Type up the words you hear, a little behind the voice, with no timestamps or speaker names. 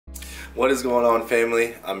What is going on,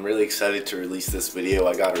 family? I'm really excited to release this video.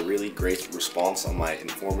 I got a really great response on my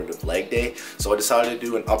informative leg day, so I decided to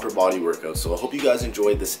do an upper body workout. So I hope you guys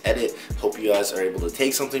enjoyed this edit. Hope you guys are able to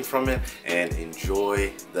take something from it and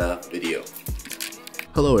enjoy the video.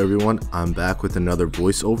 Hello everyone, I'm back with another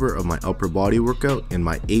voiceover of my upper body workout in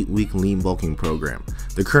my 8-week lean bulking program.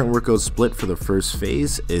 The current workout split for the first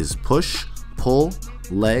phase is push, pull,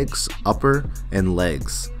 legs, upper, and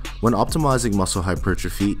legs. When optimizing muscle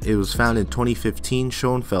hypertrophy, it was found in 2015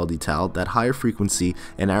 Schoenfeld et al. That higher frequency,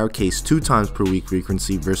 in our case 2 times per week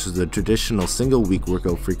frequency versus the traditional single week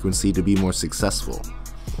workout frequency to be more successful.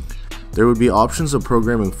 There would be options of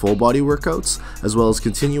programming full body workouts, as well as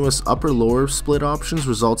continuous upper-lower split options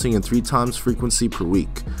resulting in 3 times frequency per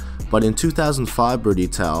week. But in 2005, Bird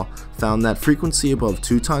et al. Found that frequency above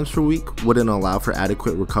 2 times per week wouldn't allow for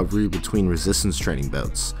adequate recovery between resistance training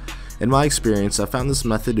bouts. In my experience, I found this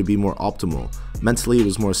method to be more optimal. Mentally, it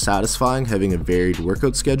was more satisfying having a varied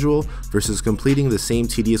workout schedule versus completing the same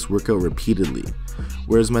tedious workout repeatedly.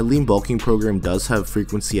 Whereas my lean bulking program does have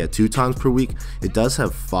frequency at 2 times per week, it does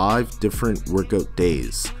have 5 different workout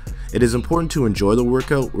days. It is important to enjoy the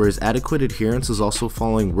workout, whereas adequate adherence is also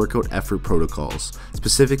following workout effort protocols,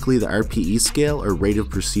 specifically the RPE scale or rate of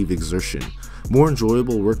perceived exertion. More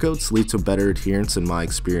enjoyable workouts lead to better adherence in my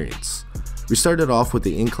experience. We started off with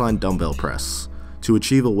the incline dumbbell press. To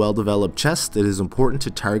achieve a well-developed chest, it is important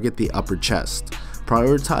to target the upper chest.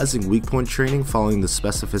 Prioritizing weak point training following the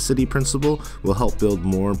specificity principle will help build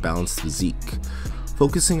more balanced physique.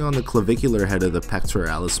 Focusing on the clavicular head of the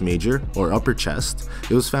pectoralis major, or upper chest,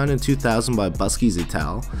 it was found in 2000 by Gainz et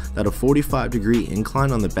al. That a 45-degree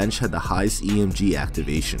incline on the bench had the highest EMG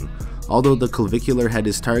activation. Although the clavicular head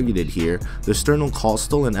is targeted here, the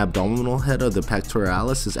sternocostal and abdominal head of the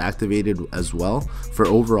pectoralis is activated as well for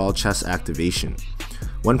overall chest activation.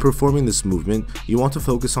 When performing this movement, you want to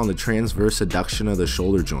focus on the transverse adduction of the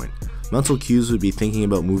shoulder joint. Mental cues would be thinking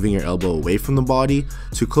about moving your elbow away from the body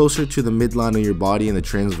to closer to the midline of your body in the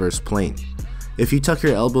transverse plane. If you tuck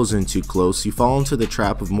your elbows in too close, you fall into the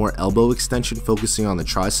trap of more elbow extension focusing on the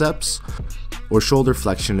triceps, or shoulder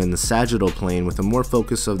flexion in the sagittal plane with a more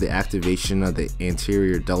focus of the activation of the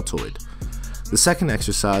anterior deltoid. The second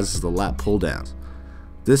exercise is the lat pull down.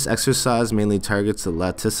 This exercise mainly targets the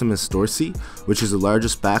latissimus dorsi, which is the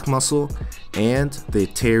largest back muscle, and the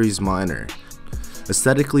teres minor,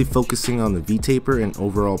 aesthetically focusing on the V-taper and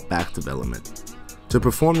overall back development. To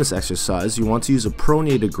perform this exercise, you want to use a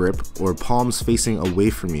pronated grip or palms facing away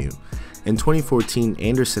from you. In 2014,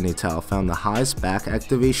 Anderson et al. Found the highest back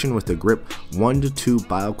activation with a grip 1 to 2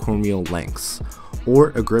 biocormial lengths,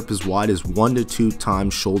 or a grip as wide as 1 to 2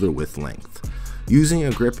 times shoulder width length. Using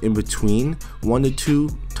a grip in between 1 to 2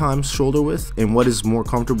 times shoulder width and what is more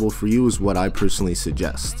comfortable for you is what I personally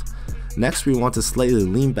suggest. Next, we want to slightly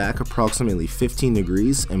lean back approximately 15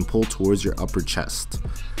 degrees and pull towards your upper chest.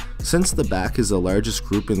 Since the back is the largest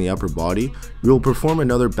group in the upper body, we will perform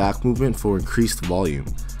another back movement for increased volume.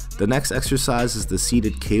 The next exercise is the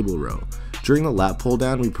seated cable row. During the lat pull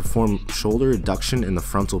down, we perform shoulder adduction in the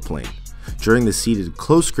frontal plane. During the seated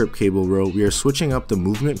close grip cable row, we are switching up the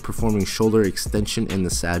movement, performing shoulder extension in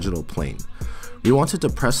the sagittal plane. We want to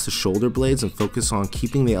depress the shoulder blades and focus on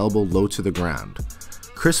keeping the elbow low to the ground.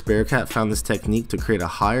 Chris Bearcat found this technique to create a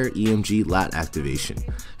higher EMG lat activation.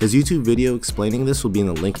 His YouTube video explaining this will be in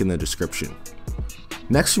the link in the description.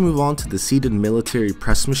 Next, we move on to the seated military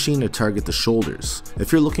press machine to target the shoulders.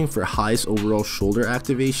 If you're looking for highest overall shoulder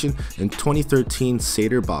activation, in 2013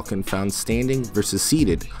 Sater-Balkin found standing versus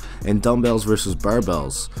seated and dumbbells versus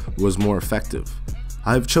barbells was more effective.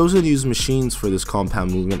 I have chosen to use machines for this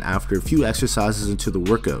compound movement after a few exercises into the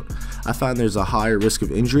workout. I found there's a higher risk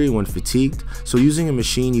of injury when fatigued, so using a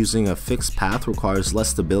machine using a fixed path requires less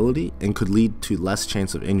stability and could lead to less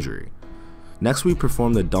chance of injury. Next, we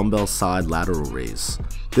perform the dumbbell side lateral raise.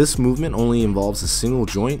 This movement only involves a single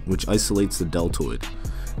joint which isolates the deltoid.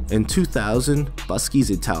 In 2000,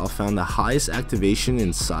 Gainz et al. Found the highest activation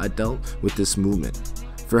in side delt with this movement.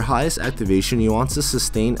 For highest activation, you want to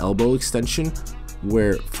sustain elbow extension,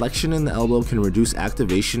 where flexion in the elbow can reduce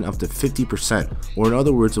activation up to 50%, or in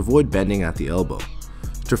other words, avoid bending at the elbow.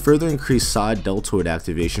 To further increase side deltoid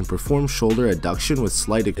activation, perform shoulder adduction with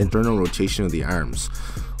slight internal rotation of the arms,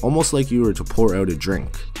 almost like you were to pour out a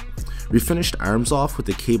drink. We finished arms off with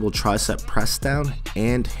the cable tricep press down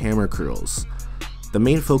and hammer curls. The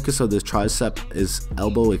main focus of this tricep is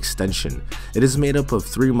elbow extension. It is made up of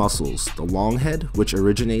 3 muscles, the long head, which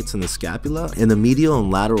originates in the scapula, and the medial and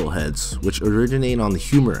lateral heads, which originate on the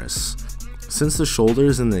humerus. Since the shoulder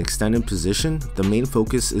is in the extended position, the main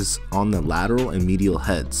focus is on the lateral and medial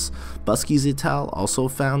heads. Buskys et al. Also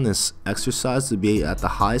found this exercise to be at the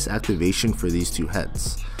highest activation for these two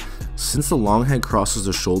heads. Since the long head crosses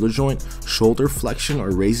the shoulder joint, shoulder flexion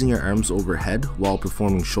or raising your arms overhead while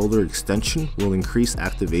performing shoulder extension will increase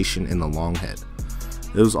activation in the long head.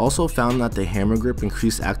 It was also found that the hammer grip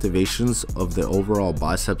increased activations of the overall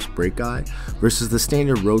biceps brachii versus the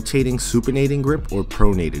standard rotating supinating grip or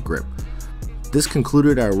pronated grip. This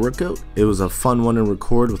concluded our workout. It was a fun one to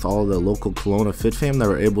record with all of the local Kelowna Fit fam that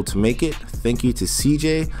were able to make it. Thank you to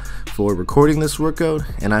CJ for recording this workout,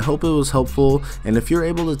 and I hope it was helpful. And if you're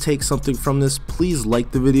able to take something from this, please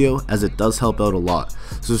like the video as it does help out a lot.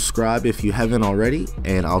 Subscribe if you haven't already,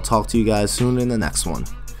 and I'll talk to you guys soon in the next one.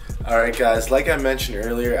 Alright guys, like I mentioned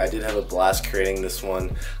earlier, I did have a blast creating this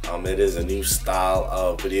one. It is a new style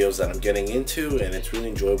of videos that I'm getting into, and it's really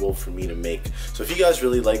enjoyable for me to make. So if you guys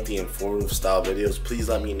really like the informative style videos, please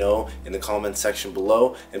let me know in the comment section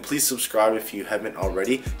below, and please subscribe if you haven't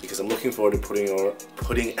already, because I'm looking forward to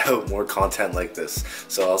putting out more content like this.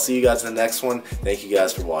 So I'll see you guys in the next one. Thank you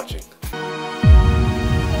guys for watching.